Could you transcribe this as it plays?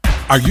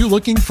Are you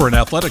looking for an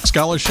athletic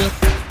scholarship?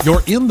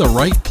 You're in the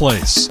right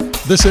place.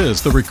 This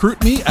is the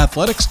Recruit Me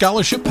Athletic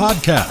Scholarship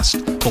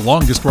Podcast, the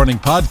longest-running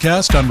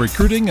podcast on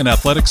recruiting and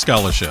athletic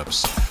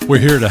scholarships. We're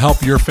here to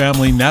help your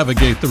family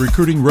navigate the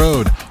recruiting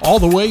road all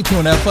the way to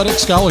an athletic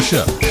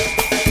scholarship.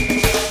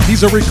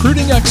 He's a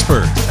recruiting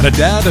expert and a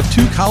dad of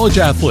 2 college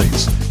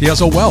athletes. He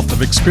has a wealth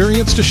of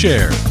experience to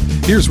share.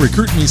 Here's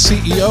Recruit Me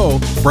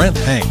CEO, Brent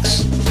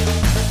Hanks.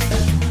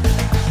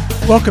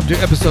 Welcome to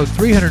episode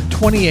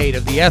 328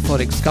 of the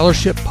Athletic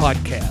Scholarship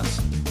Podcast.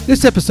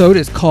 This episode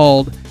is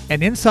called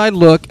An Inside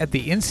Look at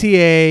the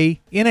NCAA,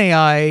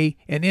 NAIA,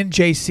 and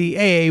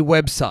NJCAA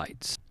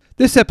websites.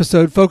 This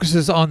episode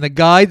focuses on the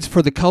guides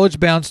for the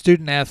college-bound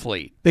student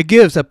athlete that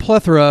gives a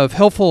plethora of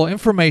helpful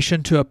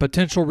information to a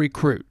potential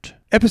recruit.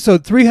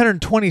 Episode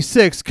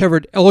 326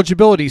 covered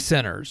eligibility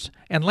centers,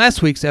 and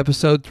last week's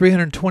episode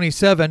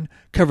 327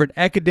 covered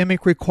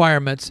academic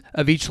requirements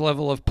of each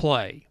level of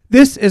play.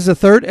 This is the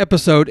third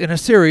episode in a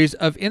series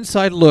of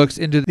inside looks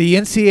into the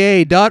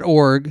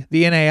NCAA.org,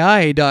 the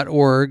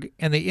NAIA.org,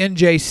 and the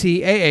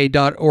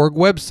NJCAA.org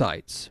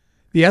websites.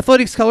 The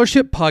Athletic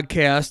Scholarship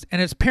Podcast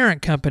and its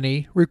parent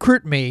company,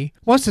 Recruit Me,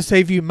 wants to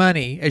save you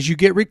money as you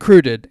get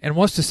recruited and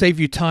wants to save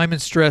you time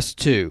and stress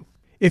too.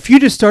 If you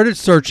just started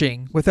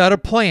searching without a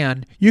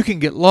plan, you can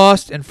get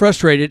lost and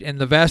frustrated in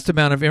the vast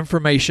amount of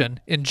information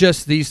in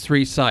just these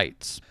 3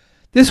 sites.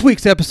 This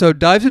week's episode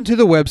dives into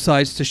the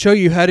websites to show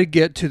you how to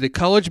get to the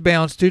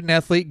college-bound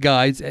student-athlete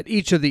guides at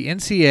each of the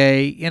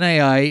NCAA,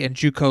 NAIA, and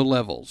JUCO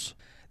levels.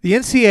 The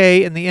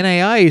NCAA and the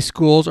NAIA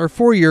schools are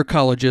 4-year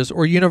colleges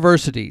or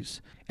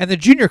universities, and the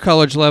junior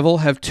college level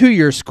have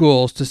 2-year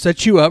schools to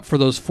set you up for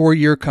those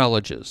 4-year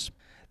colleges.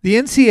 The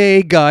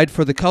NCAA Guide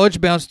for the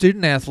College-Bound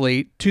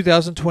Student-Athlete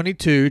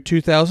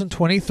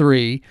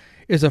 2022-2023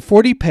 is a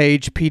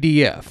 40-page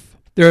PDF.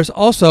 There is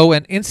also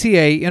an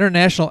NCAA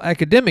International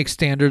Academic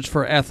Standards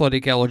for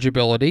Athletic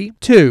Eligibility,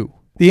 2.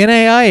 The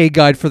NAIA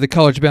Guide for the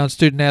College-Bound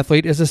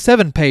Student-Athlete is a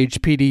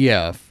 7-page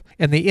PDF,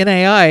 and the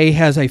NAIA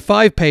has a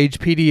 5-page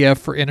PDF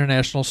for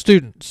international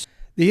students.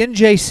 The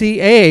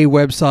NJCAA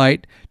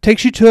website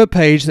takes you to a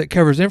page that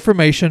covers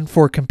information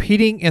for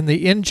competing in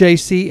the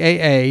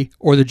NJCAA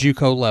or the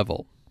JUCO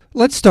level.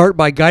 Let's start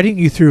by guiding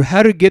you through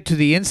how to get to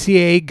the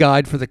NCAA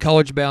Guide for the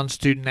College-Bound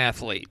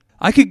Student-Athlete.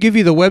 I could give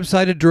you the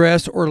website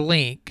address or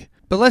link,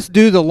 but let's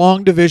do the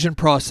long division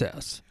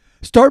process.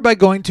 Start by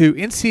going to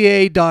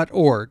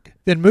ncaa.org,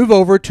 then move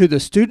over to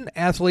the Student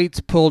Athletes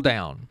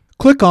pull-down.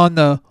 Click on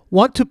the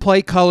Want to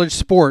Play College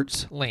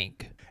Sports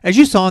link. As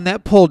you saw in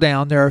that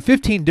pull-down, there are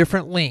 15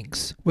 different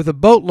links with a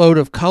boatload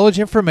of college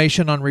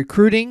information on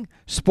recruiting,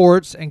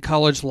 sports, and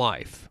college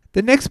life.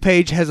 The next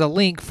page has a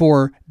link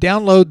for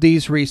Download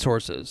These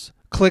Resources.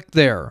 Click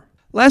there.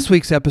 Last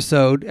week's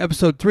episode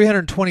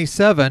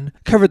 327,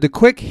 covered the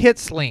Quick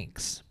Hits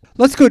links.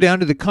 Let's go down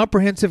to the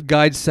Comprehensive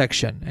Guides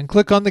section and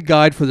click on the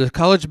Guide for the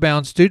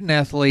College-Bound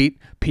Student-Athlete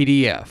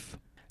PDF.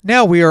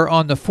 Now we are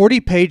on the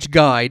 40-page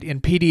guide in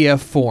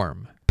PDF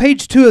form.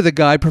 Page 2 of the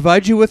guide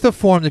provides you with a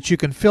form that you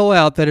can fill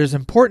out that is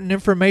important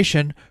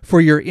information for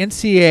your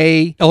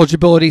NCAA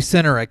Eligibility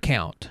Center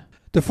account.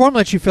 The form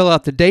lets you fill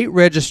out the date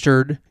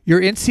registered,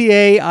 your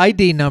NCAA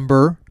ID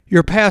number,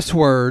 your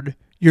password,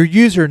 your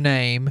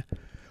username,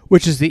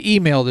 which is the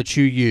email that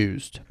you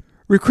used.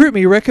 Recruit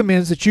Me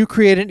recommends that you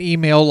create an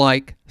email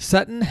like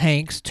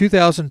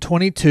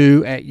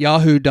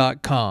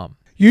suttonhanks2022@yahoo.com.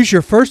 Use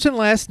your first and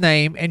last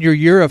name and your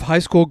year of high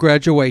school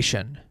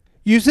graduation.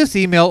 Use this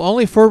email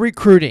only for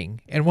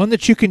recruiting, and one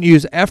that you can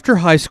use after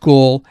high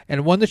school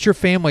and one that your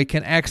family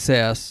can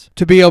access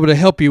to be able to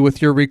help you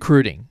with your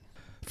recruiting.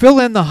 Fill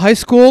in the high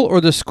school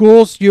or the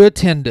schools you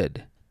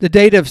attended, the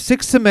date of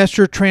 6th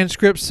semester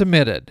transcripts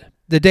submitted,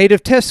 the date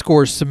of test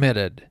scores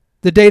submitted,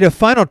 the date of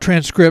final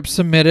transcripts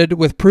submitted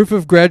with proof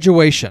of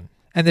graduation,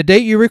 and the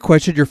date you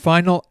requested your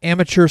final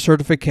amateur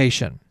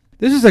certification.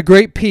 This is a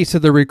great piece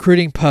of the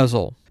recruiting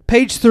puzzle.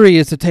 Page 3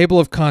 is the table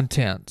of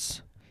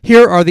contents.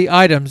 Here are the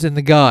items in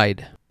the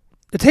guide.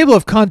 The table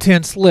of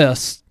contents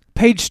lists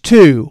Page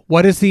 2,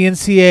 what is the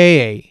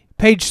NCAA?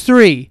 Page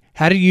 3,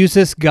 how to use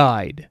this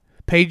guide.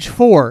 Page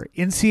 4,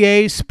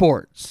 NCAA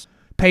sports.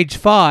 Page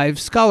 5,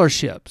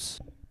 scholarships.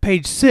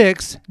 Page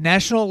 6,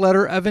 National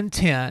Letter of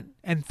Intent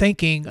and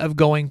Thinking of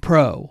Going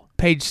Pro.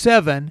 Page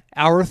 7,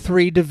 Our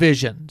 3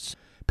 Divisions.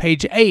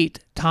 Page 8,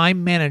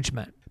 Time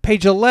Management.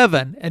 Page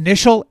 11,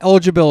 Initial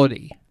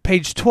Eligibility.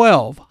 Page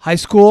 12, High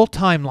School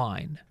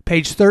Timeline.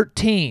 Page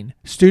 13,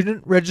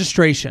 Student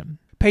Registration.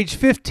 Page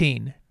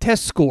 15,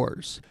 Test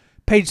Scores.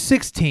 Page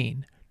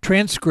 16,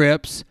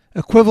 Transcripts,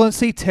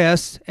 Equivalency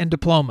Tests, and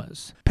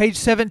Diplomas. Page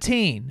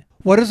 17,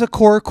 What is a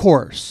Core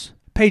Course?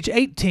 Page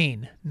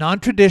 18,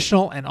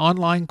 Non-Traditional and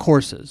Online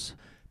Courses.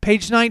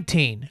 Page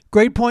 19,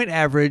 Grade Point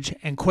Average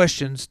and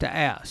Questions to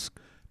Ask.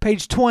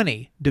 Page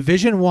 20,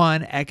 Division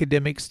I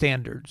Academic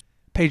Standards.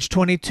 Page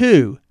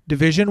 22,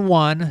 Division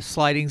I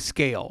Sliding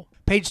Scale.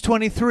 Page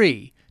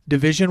 23,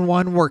 Division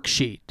I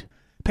Worksheet.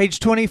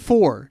 Page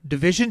 24,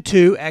 Division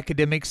II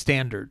Academic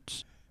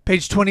Standards.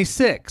 Page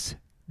 26,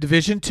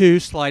 Division II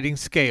Sliding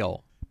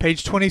Scale.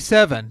 Page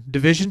 27,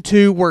 Division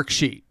II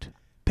Worksheet.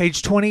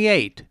 Page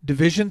 28,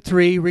 Division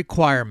III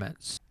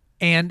Requirements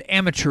and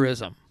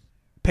Amateurism.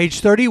 Page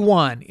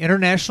 31,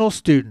 International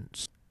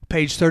Students.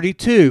 Page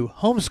 32,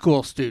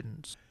 Homeschool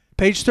Students.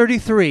 Page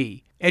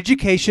 33,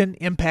 Education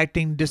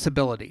Impacting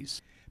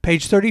Disabilities.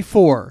 Page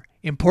 34,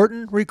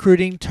 Important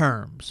Recruiting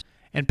Terms.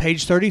 And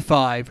page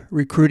 35,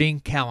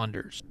 Recruiting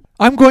Calendars.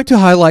 I'm going to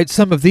highlight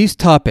some of these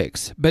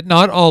topics, but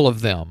not all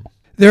of them.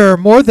 There are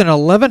more than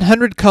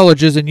 1,100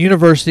 colleges and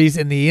universities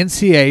in the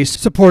NCAA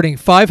supporting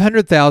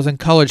 500,000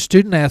 college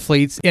student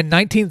athletes in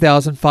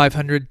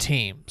 19,500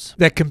 teams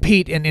that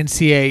compete in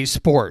NCAA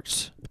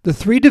sports. The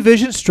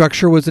three-division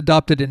structure was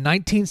adopted in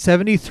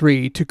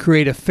 1973 to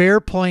create a fair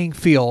playing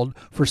field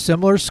for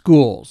similar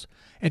schools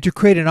and to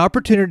create an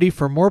opportunity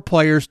for more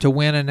players to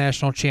win a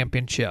national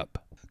championship.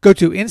 Go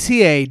to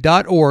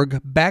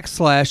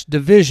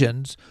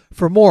ncaa.org/divisions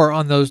for more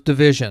on those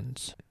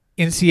divisions.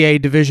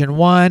 NCAA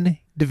Division I,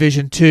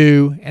 Division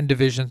II, and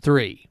Division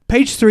III.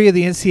 Page 3 of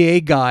the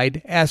NCAA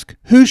guide asks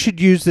who should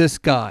use this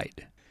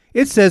guide.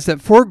 It says that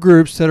 4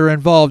 groups that are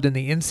involved in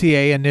the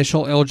NCAA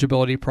initial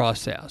eligibility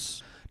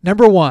process.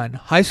 Number 1,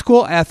 high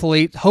school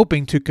athletes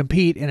hoping to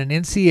compete in an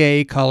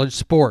NCAA college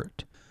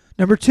sport.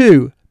 Number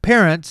 2,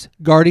 parents,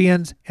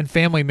 guardians, and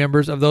family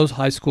members of those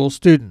high school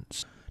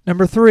students.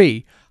 Number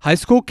 3, high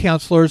school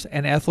counselors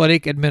and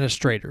athletic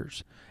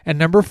administrators. And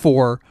number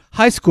 4,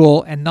 high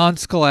school and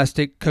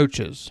non-scholastic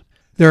coaches.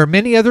 There are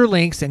many other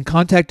links and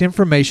contact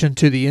information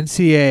to the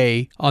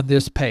NCAA on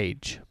this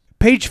page.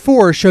 Page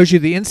 4 shows you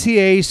the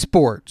NCAA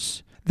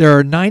sports. There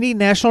are 90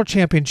 national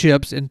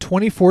championships in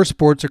 24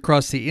 sports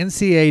across the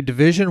NCAA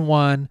Division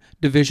I,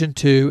 Division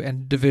II,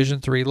 and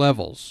Division III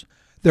levels.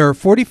 There are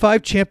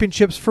 45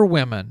 championships for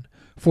women,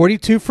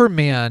 42 for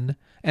men,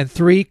 and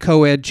 3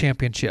 co-ed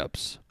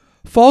championships.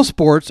 Fall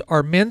sports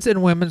are men's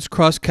and women's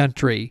cross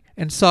country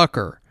and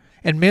soccer,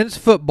 and men's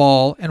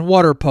football and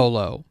water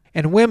polo,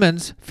 and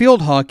women's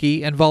field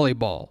hockey and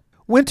volleyball.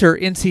 Winter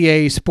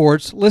NCAA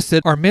sports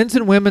listed are men's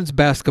and women's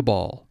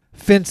basketball,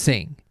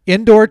 fencing,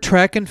 indoor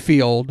track and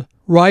field,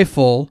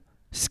 rifle,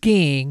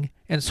 skiing,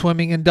 and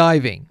swimming and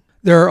diving.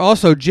 There are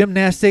also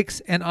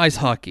gymnastics and ice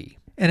hockey.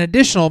 An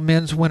additional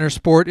men's winter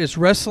sport is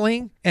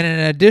wrestling, and an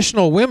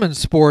additional women's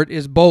sport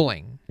is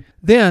bowling.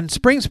 Then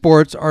spring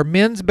sports are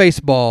men's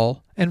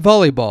baseball and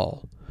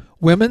volleyball,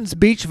 women's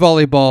beach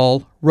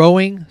volleyball,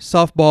 rowing,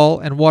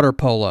 softball, and water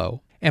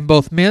polo, and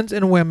both men's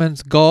and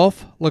women's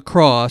golf,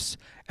 lacrosse,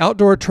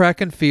 outdoor track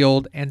and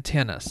field, and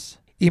tennis.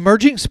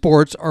 Emerging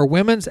sports are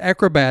women's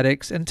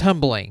acrobatics and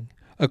tumbling,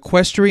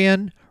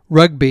 equestrian,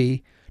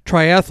 rugby,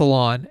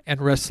 triathlon,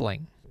 and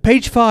wrestling.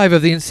 Page 5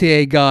 of the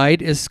NCAA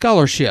guide is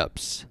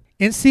scholarships.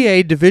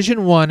 NCAA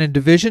Division I and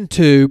Division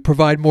II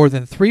provide more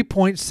than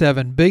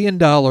 $3.7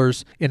 billion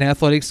in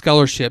athletic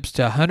scholarships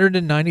to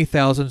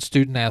 190,000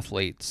 student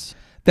athletes.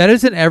 That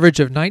is an average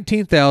of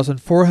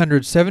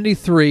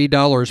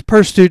 $19,473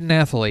 per student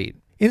athlete.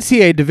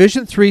 NCAA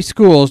Division III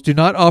schools do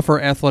not offer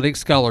athletic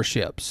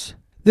scholarships.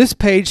 This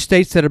page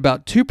states that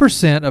about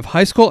 2% of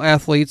high school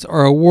athletes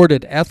are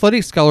awarded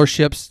athletic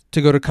scholarships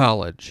to go to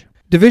college.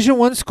 Division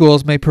I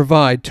schools may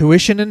provide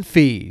tuition and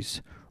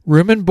fees,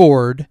 room and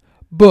board,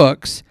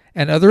 books,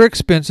 and other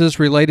expenses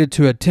related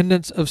to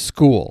attendance of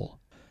school.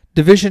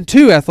 Division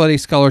II athletic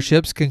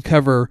scholarships can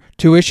cover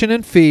tuition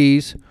and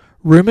fees,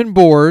 room and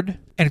board,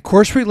 and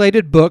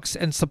course-related books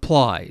and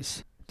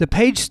supplies. The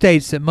page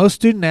states that most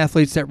student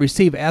athletes that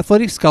receive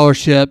athletic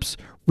scholarships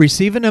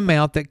receive an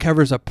amount that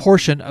covers a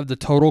portion of the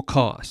total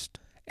cost,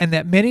 and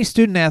that many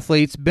student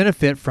athletes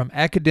benefit from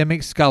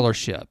academic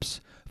scholarships,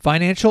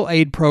 financial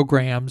aid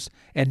programs,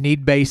 and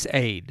need-based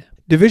aid.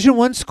 Division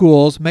I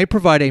schools may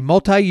provide a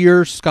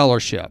multi-year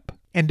scholarship,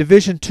 and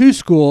Division II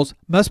schools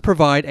must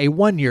provide a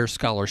one-year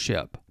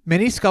scholarship.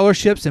 Many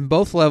scholarships in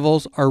both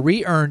levels are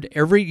re-earned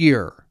every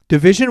year.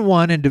 Division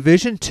I and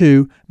Division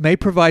II may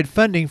provide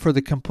funding for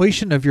the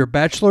completion of your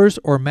bachelor's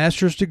or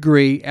master's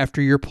degree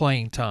after your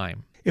playing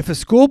time. If a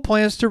school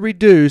plans to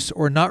reduce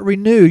or not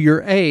renew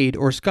your aid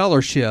or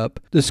scholarship,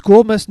 the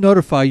school must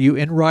notify you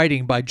in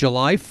writing by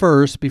July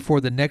 1st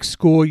before the next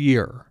school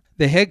year.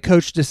 The head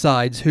coach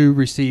decides who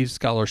receives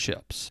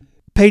scholarships.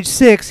 Page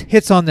 6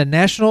 hits on the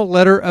National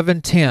Letter of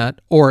Intent,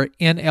 or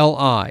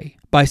NLI.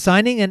 By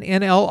signing an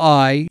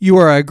NLI, you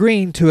are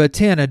agreeing to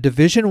attend a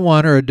Division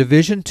I or a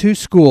Division II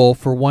school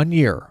for 1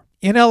 year.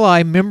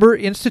 NLI member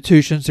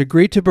institutions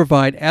agree to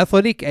provide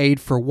athletic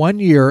aid for 1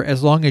 year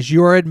as long as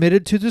you are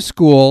admitted to the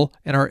school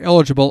and are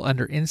eligible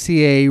under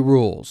NCAA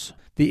rules.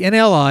 The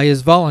NLI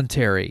is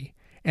voluntary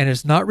and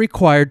is not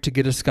required to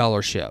get a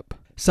scholarship.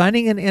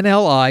 Signing an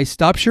NLI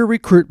stops your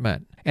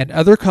recruitment, and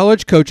other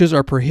college coaches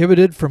are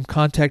prohibited from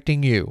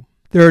contacting you.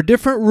 There are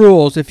different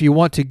rules if you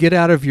want to get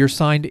out of your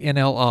signed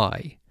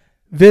NLI.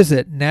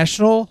 Visit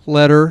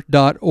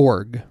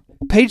nationalletter.org.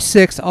 Page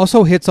 6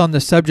 also hits on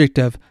the subject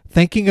of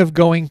thinking of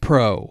going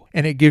pro,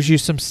 and it gives you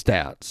some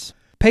stats.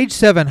 Page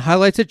 7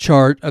 highlights a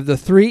chart of the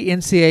 3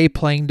 NCAA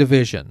playing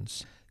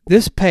divisions.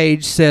 This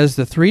page says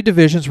the 3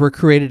 divisions were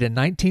created in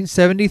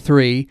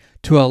 1973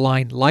 to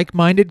align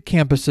like-minded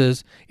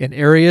campuses in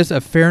areas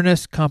of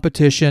fairness,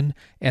 competition,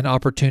 and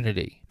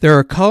opportunity. There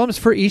are columns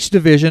for each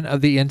division of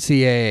the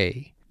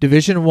NCAA: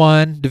 Division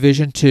I,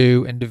 Division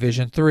II, and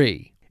Division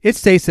III. It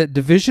states that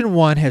Division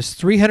I has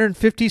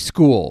 350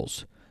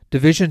 schools,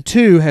 Division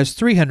II has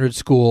 300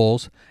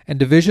 schools, and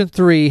Division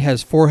III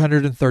has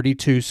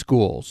 432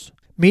 schools.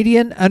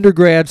 Median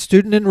undergrad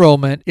student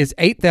enrollment is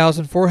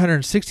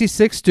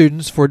 8,466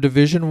 students for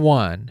Division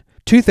I,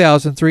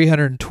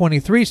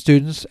 2,323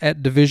 students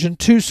at Division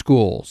II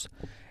schools,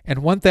 and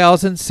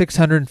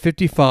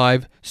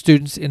 1,655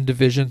 students in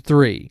Division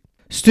III.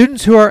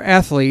 Students who are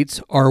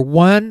athletes are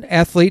 1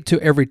 athlete to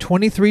every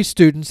 23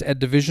 students at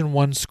Division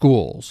I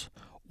schools,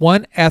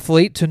 1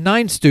 athlete to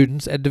 9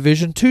 students at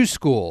Division II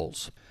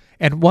schools,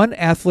 and 1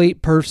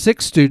 athlete per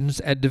 6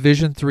 students at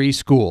Division III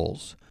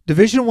schools.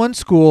 Division I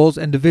schools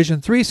and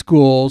Division III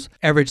schools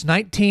average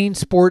 19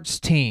 sports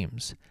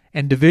teams,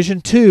 and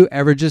Division II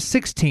averages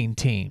 16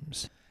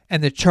 teams.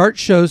 And the chart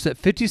shows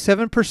that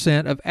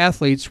 57% of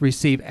athletes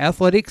receive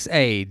athletics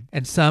aid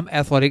and some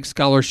athletic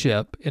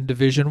scholarship in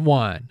Division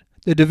I.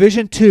 The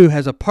Division II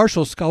has a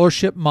partial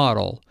scholarship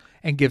model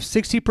and gives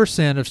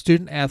 60% of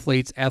student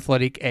athletes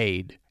athletic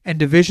aid. And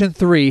Division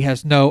III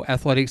has no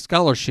athletic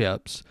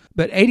scholarships,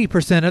 but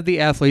 80% of the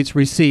athletes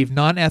receive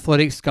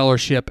non-athletic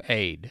scholarship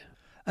aid.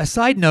 A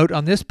side note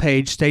on this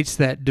page states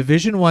that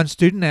Division I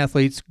student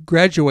athletes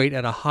graduate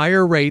at a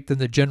higher rate than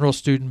the general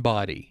student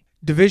body.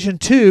 Division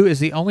II is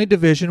the only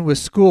division with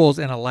schools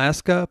in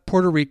Alaska,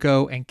 Puerto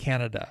Rico, and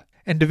Canada.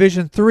 And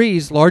Division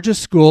III's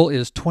largest school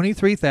is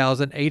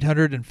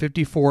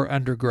 23,854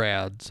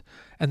 undergrads,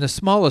 and the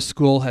smallest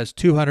school has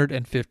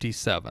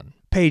 257.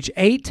 Page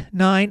 8,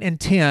 9, and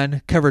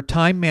 10 cover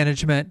time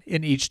management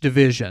in each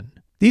division.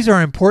 These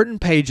are important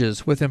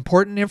pages with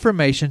important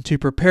information to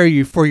prepare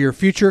you for your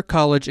future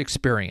college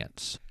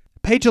experience.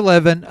 Page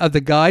 11 of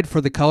the Guide for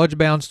the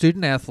College-Bound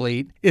Student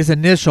Athlete is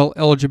Initial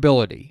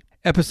Eligibility.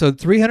 Episode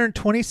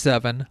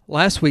 327,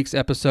 last week's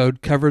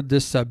episode, covered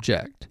this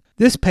subject.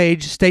 This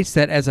page states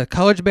that as a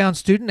college-bound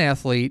student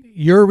athlete,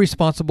 you're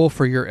responsible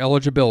for your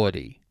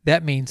eligibility.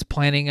 That means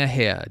planning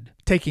ahead,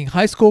 taking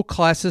high school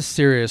classes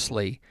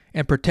seriously,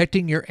 and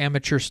protecting your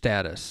amateur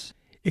status.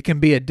 It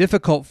can be a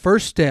difficult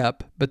first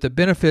step, but the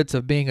benefits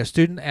of being a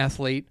student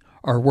athlete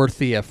are worth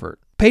the effort.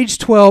 Page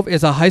 12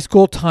 is a high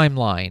school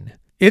timeline.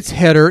 Its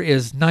header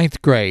is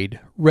 9th grade,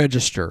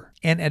 register,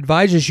 and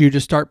advises you to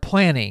start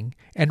planning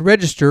and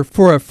register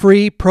for a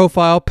free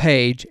profile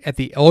page at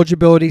the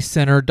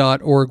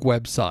eligibilitycenter.org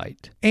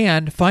website.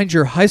 And find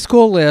your high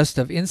school list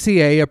of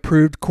NCAA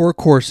approved core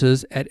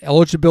courses at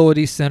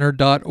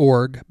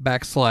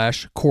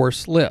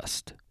eligibilitycenter.org/course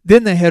list.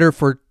 Then the header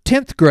for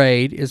 10th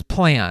grade is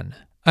plan.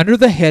 Under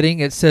the heading,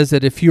 it says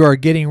that if you are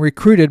getting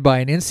recruited by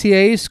an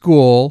NCAA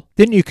school,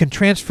 then you can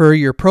transfer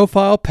your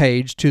profile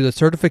page to the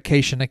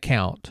certification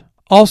account.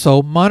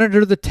 Also,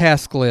 monitor the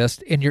task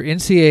list in your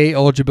NCAA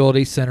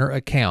Eligibility Center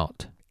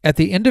account. At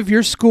the end of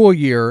your school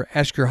year,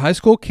 ask your high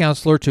school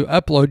counselor to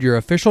upload your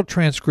official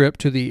transcript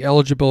to the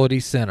Eligibility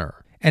Center.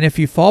 And if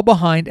you fall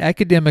behind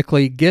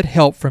academically, get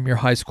help from your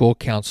high school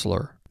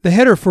counselor. The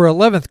header for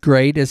 11th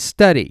grade is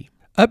study.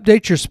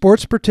 Update your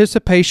sports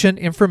participation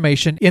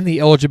information in the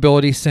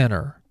Eligibility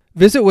Center.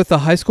 Visit with the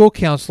high school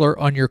counselor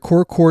on your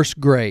core course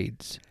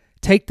grades.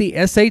 Take the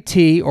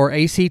SAT or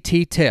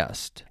ACT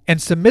test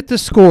and submit the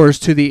scores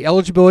to the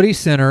Eligibility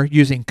Center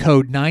using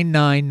code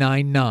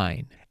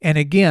 9999. And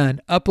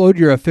again, upload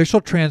your official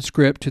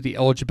transcript to the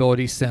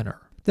Eligibility Center.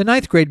 The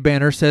 9th grade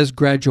banner says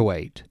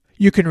graduate.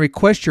 You can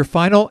request your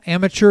final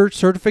amateur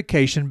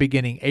certification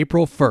beginning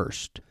April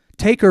 1st.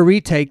 Take or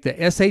retake the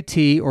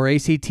SAT or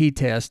ACT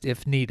test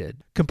if needed.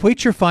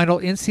 Complete your final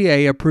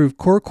NCAA-approved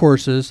core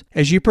courses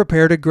as you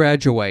prepare to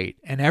graduate,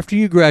 and after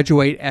you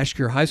graduate, ask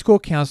your high school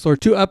counselor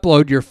to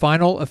upload your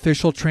final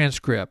official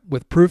transcript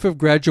with proof of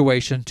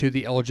graduation to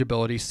the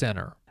Eligibility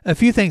Center. A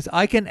few things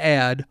I can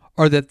add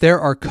are that there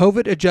are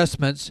COVID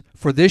adjustments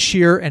for this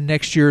year and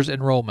next year's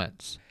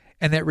enrollments,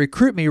 and that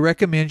RecruitMe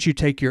recommends you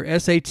take your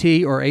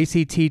SAT or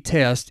ACT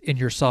test in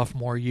your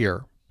sophomore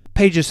year.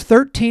 Pages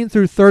 13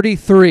 through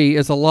 33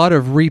 is a lot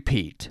of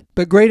repeat,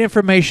 but great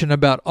information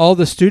about all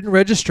the student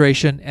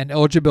registration and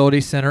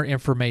Eligibility Center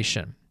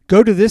information.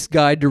 Go to this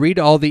guide to read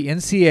all the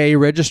NCAA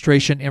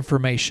registration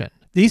information.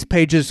 These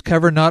pages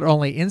cover not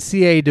only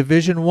NCAA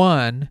Division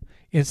I,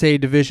 NCAA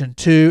Division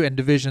II, and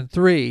Division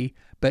III,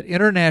 but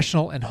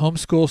international and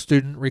homeschool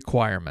student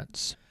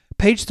requirements.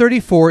 Page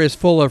 34 is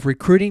full of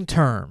recruiting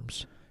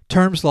terms.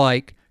 Terms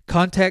like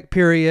contact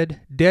period,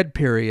 dead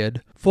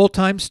period,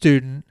 full-time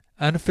student,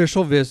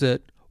 unofficial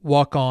visit,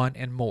 walk-on,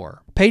 and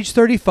more. Page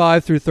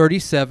 35 through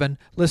 37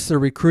 lists the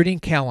recruiting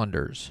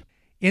calendars.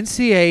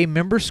 NCAA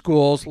member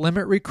schools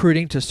limit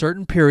recruiting to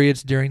certain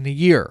periods during the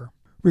year.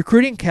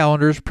 Recruiting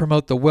calendars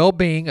promote the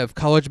well-being of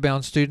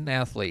college-bound student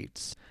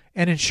athletes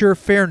and ensure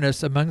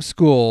fairness among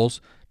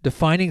schools,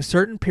 defining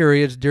certain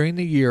periods during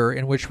the year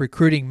in which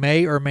recruiting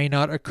may or may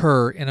not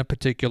occur in a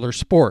particular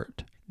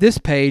sport. This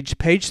page,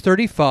 page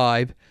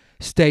 35,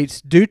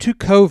 states due to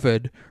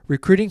COVID,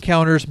 recruiting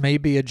calendars may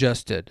be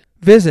adjusted.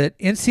 Visit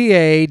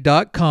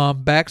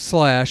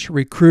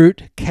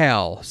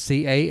ncaa.com/recruitcal,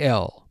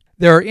 C-A-L.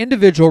 There are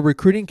individual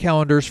recruiting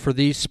calendars for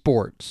these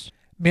sports.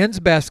 Men's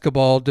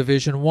basketball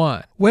Division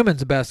I,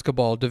 Women's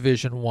basketball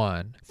Division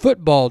I,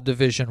 Football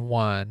Division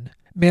I,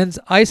 Men's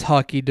ice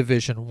hockey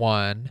Division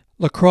I,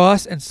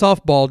 Lacrosse and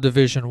softball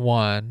Division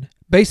I,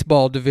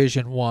 Baseball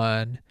Division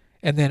I,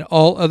 and then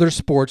all other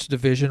sports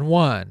Division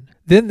I.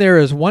 Then there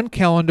is one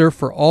calendar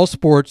for all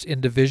sports in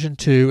Division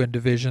II and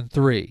Division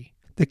III.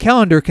 The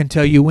calendar can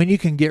tell you when you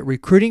can get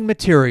recruiting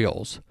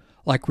materials,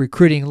 like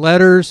recruiting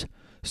letters,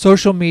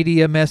 social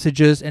media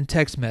messages and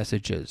text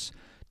messages,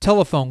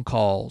 telephone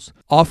calls,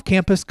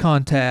 off-campus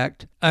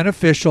contact,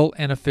 unofficial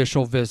and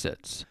official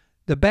visits.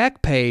 The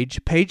back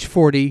page, page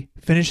 40,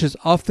 finishes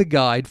off the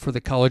guide for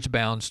the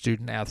college-bound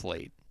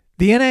student-athlete.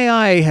 The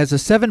NAIA has a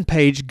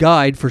 7-page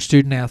guide for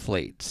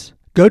student-athletes.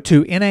 Go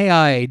to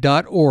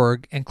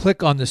NAIA.org and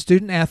click on the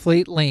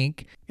student-athlete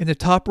link in the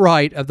top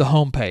right of the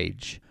home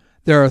page.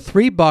 There are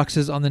 3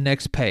 boxes on the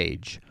next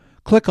page.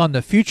 Click on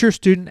the Future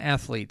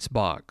Student-Athletes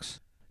box.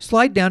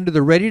 Slide down to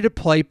the Ready to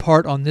Play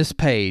part on this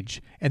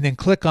page, and then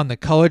click on the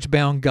College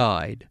Bound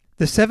Guide.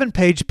 The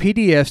 7-page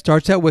PDF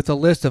starts out with a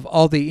list of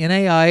all the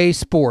NAIA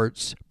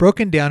sports,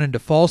 broken down into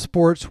fall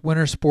sports,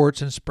 winter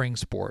sports, and spring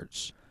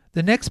sports.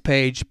 The next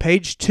page,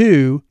 page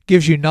 2,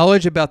 gives you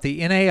knowledge about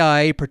the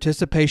NAIA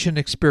participation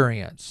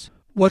experience.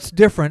 What's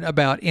different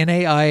about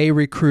NAIA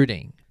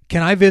recruiting?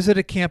 Can I visit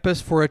a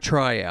campus for a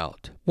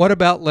tryout? What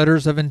about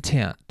letters of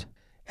intent?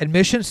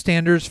 Admission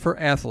standards for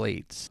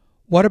athletes.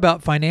 What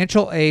about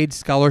financial aid,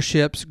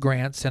 scholarships,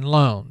 grants, and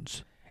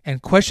loans?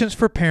 And questions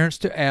for parents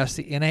to ask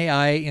the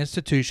NAIA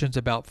institutions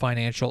about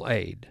financial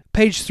aid.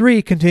 Page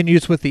 3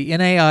 continues with the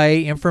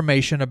NAIA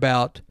information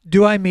about,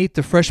 do I meet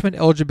the freshman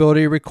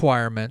eligibility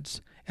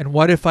requirements, and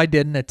what if I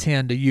didn't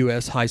attend a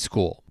U.S. high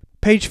school?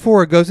 Page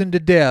 4 goes into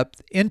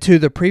depth into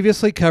the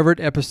previously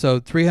covered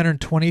episode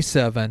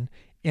 327,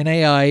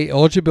 NAIA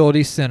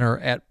Eligibility Center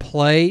at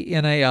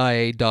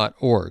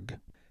playnaia.org.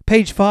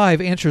 Page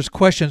 5 answers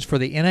questions for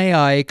the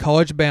NAIA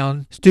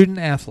college-bound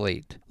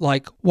student-athlete,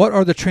 like what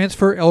are the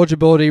transfer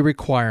eligibility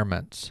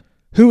requirements?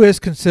 Who is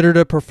considered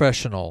a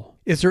professional?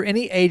 Is there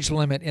any age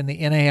limit in the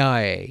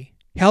NAIA?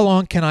 How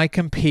long can I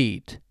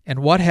compete? And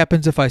what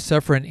happens if I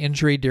suffer an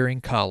injury during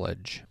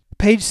college?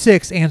 Page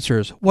 6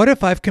 answers, what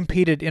if I've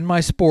competed in my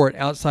sport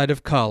outside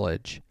of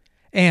college?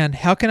 And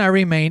how can I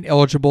remain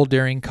eligible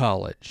during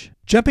college?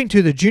 Jumping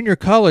to the junior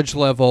college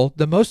level,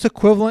 the most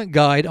equivalent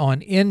guide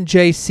on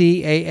NJCAA.org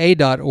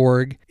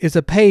is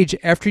a page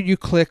after you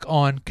click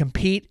on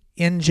Compete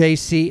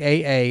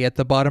NJCAA at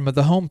the bottom of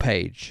the home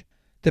page.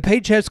 The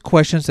page has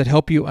questions that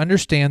help you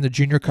understand the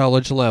junior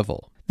college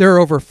level. There are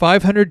over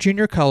 500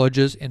 junior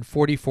colleges in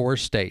 44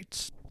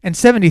 states, and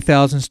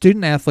 70,000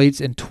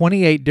 student-athletes in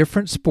 28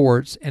 different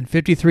sports and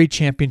 53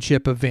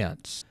 championship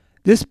events.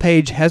 This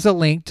page has a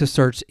link to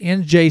search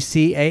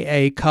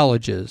NJCAA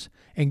colleges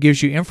and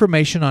gives you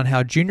information on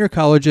how junior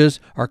colleges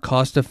are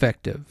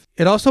cost-effective.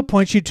 It also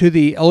points you to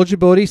the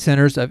eligibility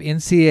centers of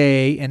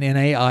NCAA and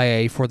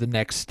NAIA for the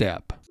next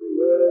step.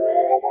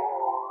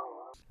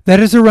 That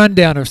is a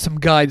rundown of some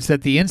guides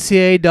that the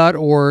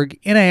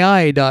NCAA.org,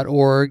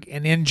 NAIA.org,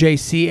 and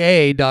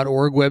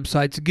NJCAA.org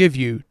websites give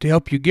you to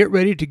help you get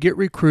ready to get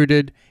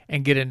recruited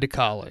and get into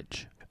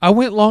college. I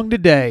went long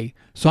today,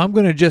 so I'm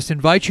going to just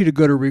invite you to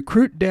go to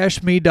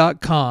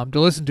recruit-me.com to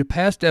listen to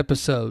past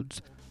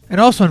episodes, and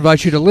also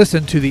invite you to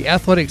listen to the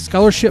Athletic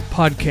Scholarship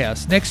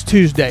Podcast next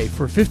Tuesday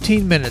for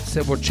 15 minutes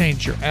that will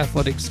change your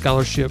athletic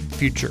scholarship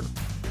future.